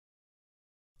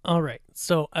All right,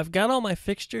 so I've got all my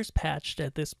fixtures patched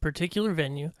at this particular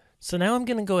venue, so now I'm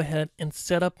going to go ahead and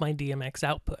set up my DMX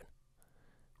output.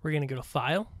 We're going to go to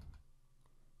File,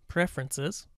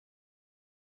 Preferences,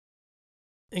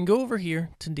 and go over here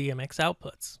to DMX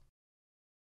Outputs.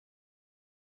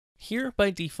 Here, by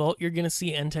default, you're going to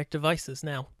see ENTTEC devices.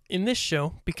 Now, in this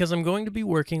show, because I'm going to be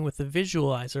working with the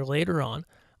visualizer later on,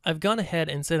 I've gone ahead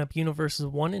and set up universes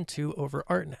 1 and 2 over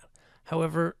ArtNet.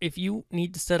 However, if you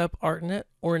need to set up ArtNet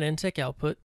or an ENTTEC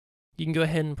output, you can go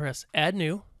ahead and press Add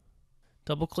New,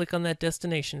 double click on that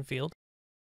destination field,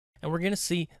 and we're going to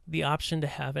see the option to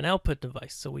have an output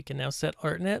device. So we can now set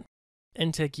ArtNet,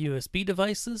 ENTTEC USB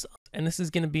devices, and this is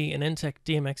going to be an ENTTEC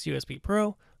DMX USB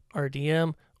Pro,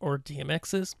 RDM, or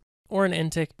DMXs, or an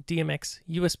ENTTEC DMX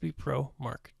USB Pro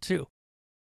Mark II.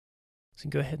 So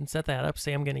go ahead and set that up.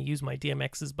 Say I'm going to use my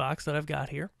DMX's box that I've got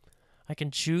here. I can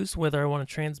choose whether I want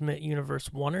to transmit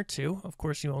universe 1 or 2. Of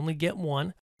course, you only get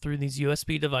one through these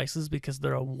USB devices because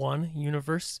they're a one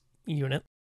universe unit.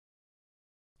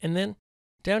 And then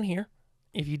down here,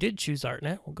 if you did choose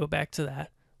ArtNet, we'll go back to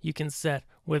that. You can set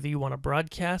whether you want to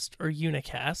broadcast or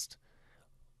unicast,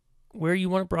 where you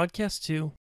want to broadcast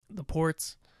to, the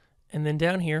ports, and then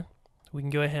down here, we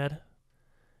can go ahead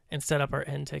and set up our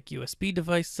ENTTEC USB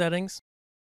device settings.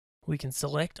 We can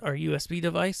select our USB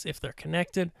device if they're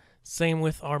connected. Same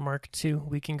with our Mark II.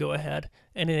 We can go ahead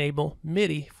and enable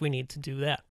MIDI if we need to do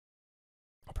that.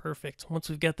 Perfect. Once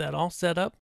we've got that all set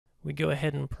up, we go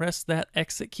ahead and press that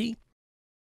exit key.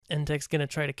 ENTTEC's going to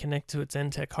try to connect to its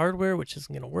ENTTEC hardware, which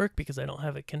isn't going to work because I don't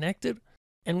have it connected.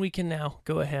 And we can now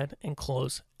go ahead and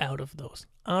close out of those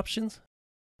options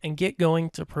and get going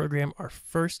to program our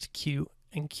first cue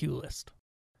and cue list.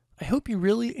 I hope you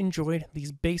really enjoyed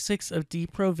these basics of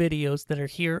DPro videos that are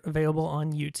here available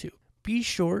on YouTube. Be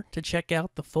sure to check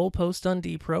out the full post on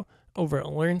DPro over at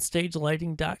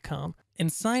LearnStageLighting.com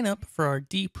and sign up for our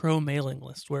DPro mailing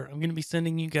list, where I'm going to be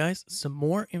sending you guys some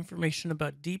more information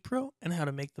about DPro and how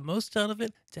to make the most out of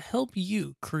it to help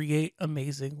you create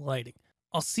amazing lighting.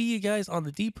 I'll see you guys on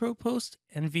the DPro post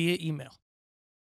and via email.